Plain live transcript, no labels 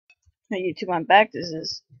Hey YouTube, I'm back. This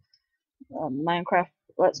is Minecraft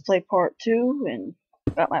Let's Play Part 2, and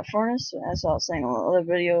got my furnace. As I was saying on the other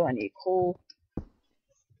video, I need coal.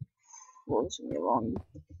 Well, it's gonna be a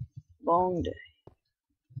long day.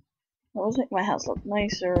 I always make my house look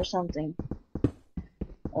nicer or something. I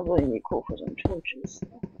really need coal for some torches.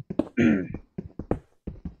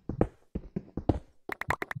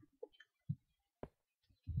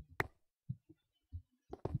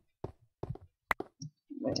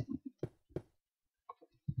 Wait, I'm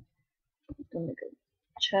gonna make a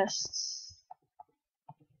chests.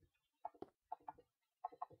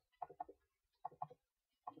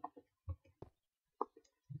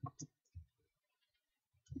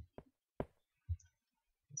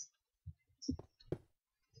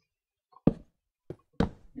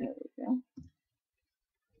 There we go.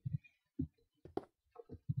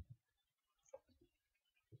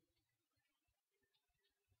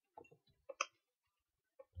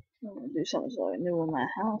 I'm gonna do something so I knew where my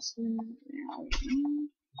house is.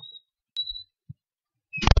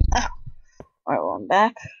 Ah! Alright, well, I'm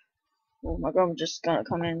back. Well, my grandma just gonna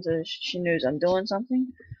come in so she knows I'm doing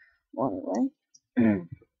something. Well, anyway. I'm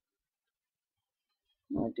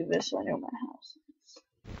gonna do this so I know my house is.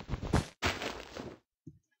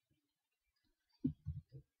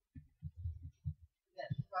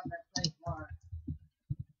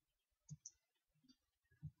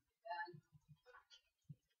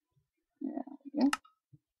 Yeah.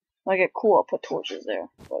 When I get cool, I'll put torches there.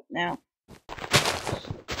 But now,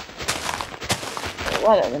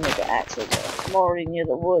 why did I make an axe over there? I'm already near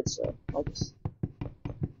the wood, so I'll just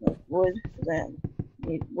make wood. Then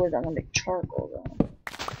need wood. I'm gonna make charcoal though.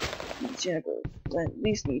 Need vinegar. Then at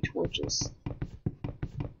least need torches.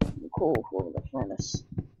 And coal for the furnace.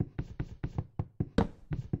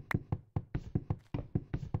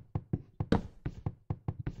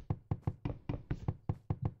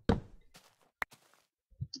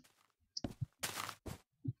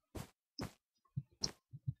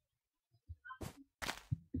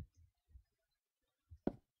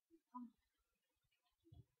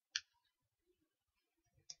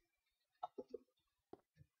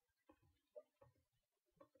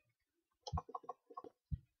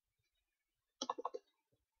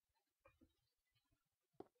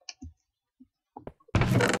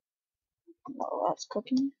 While that's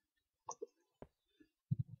cooking.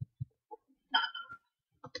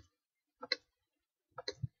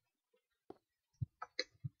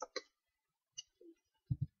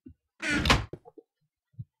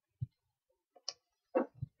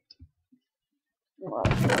 Well,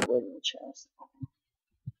 I'll put wood in the chest.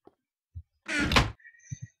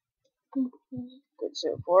 Good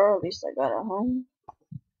so far. At least I got a home.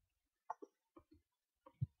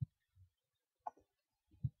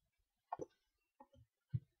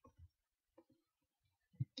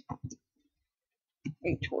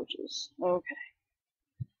 Eight torches. Okay.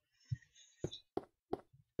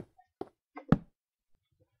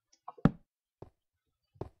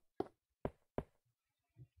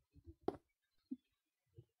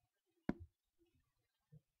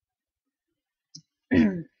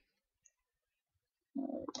 Here.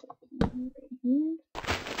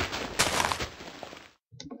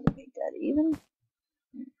 Make that even.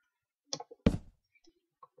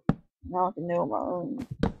 Now I can know my own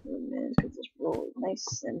room is because it's really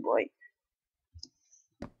nice and bright.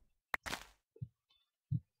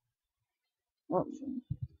 Oh,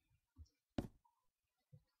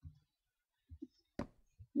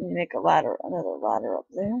 let me make a ladder, another ladder up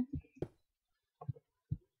there.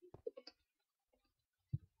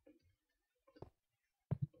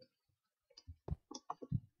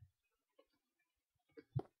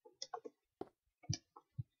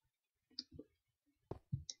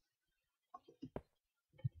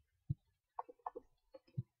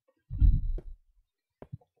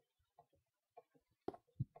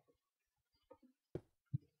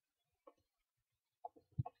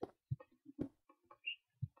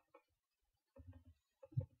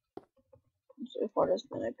 So far, this has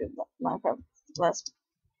been a good Minecraft let's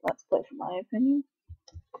play, for my opinion.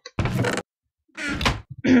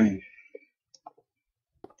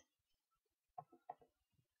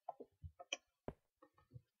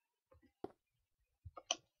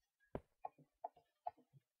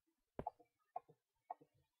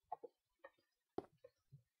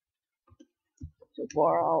 So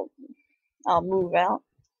far, I'll move out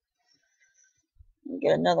and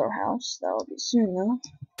get another house. That'll be soon though.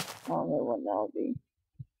 I don't know when that'll be.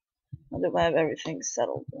 I think I have everything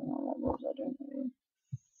settled. I don't know what moves I don't know.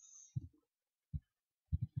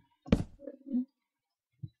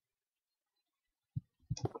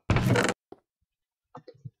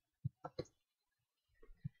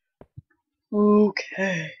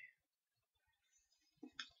 Okay.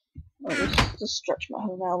 I'll just stretch my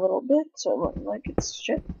home out a little bit so it wouldn't like it's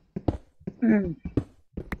shit.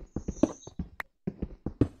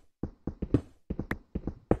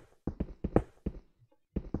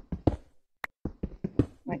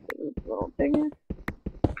 Make the roof a little bigger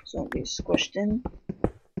so it'll be squished in.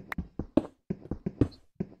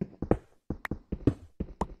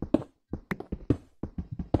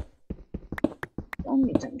 I'll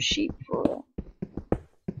need some sheep for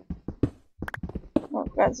oh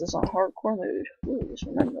god, this is on hardcore mode. Ooh, just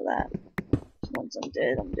remember that. Once I'm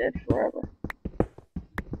dead forever.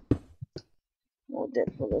 Or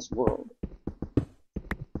dead for this world.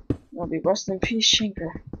 I'll be rest in peace,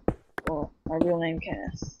 Shanker. Well, my real name,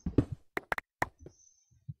 Cass.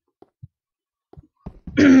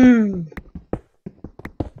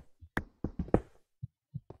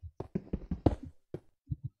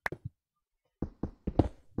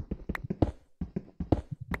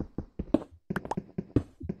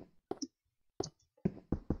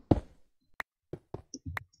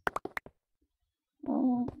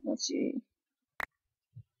 Let's see.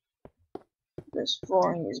 This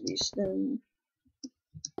flooring needs to be stone.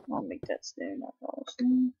 I'll make that stone, not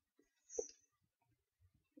polystone.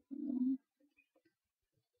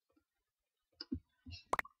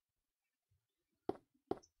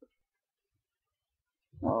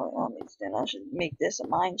 Oh, I'll need stone. I should make this a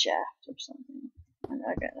mine shaft or something. I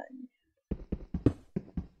got that.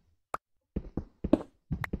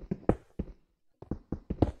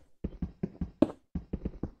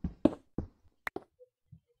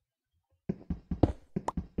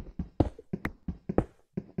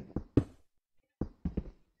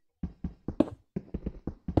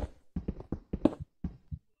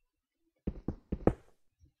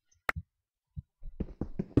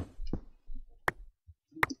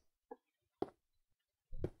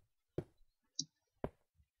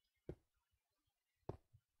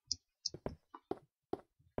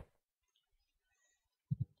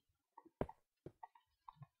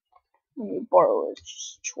 Let me borrow a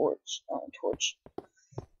torch.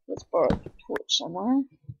 Let's borrow a torch somewhere.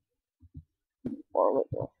 Borrow it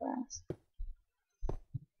real fast.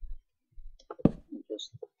 And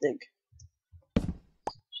just dig.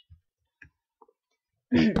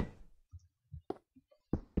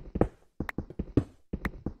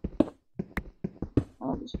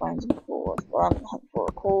 I'll just find some coal. Well, I'm not hunting for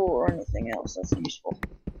coal or anything else that's useful.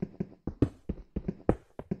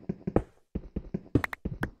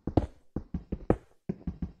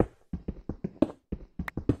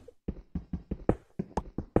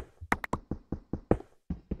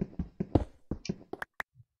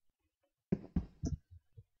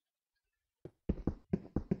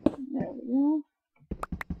 There we go.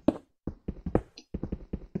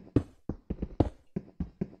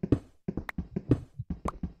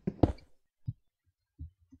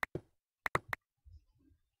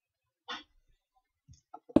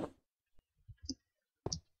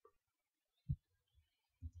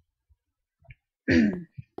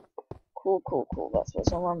 Cool. That's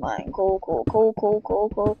what's on my mind. Cool.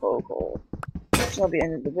 So I'll be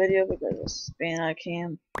ending the video because it's being out of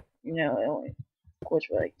cam. You know, it only quits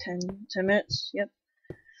for like 10 minutes. Yep.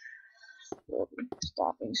 We'll be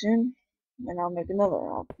stopping soon. And I'll make another.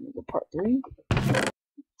 I'll make a part 3.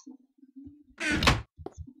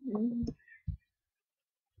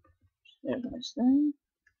 There's my stone.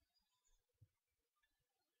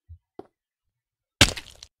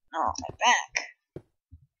 Oh, my back.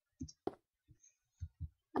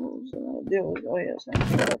 What was I gonna do? Oh, yeah, it's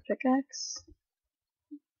gonna get a pickaxe.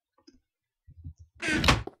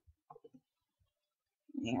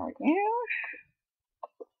 There we go.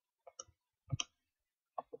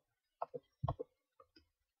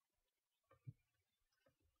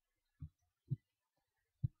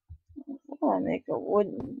 I make a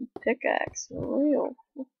wooden pickaxe for real.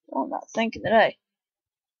 Well, I'm not thinking today.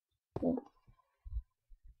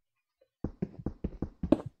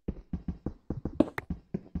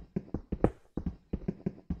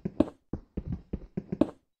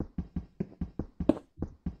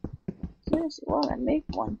 Seriously, why don't I make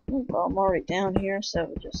one? Well, I'm already down here,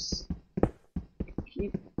 so just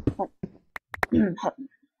keep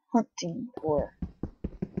hunting for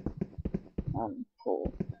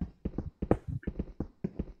coal.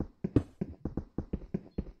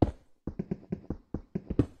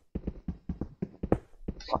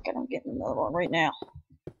 Fuck it, I'm getting another one right now.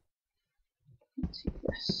 Let's see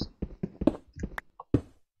this.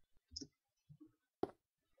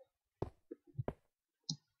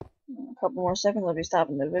 A couple more seconds, I'll be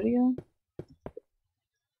stopping the video.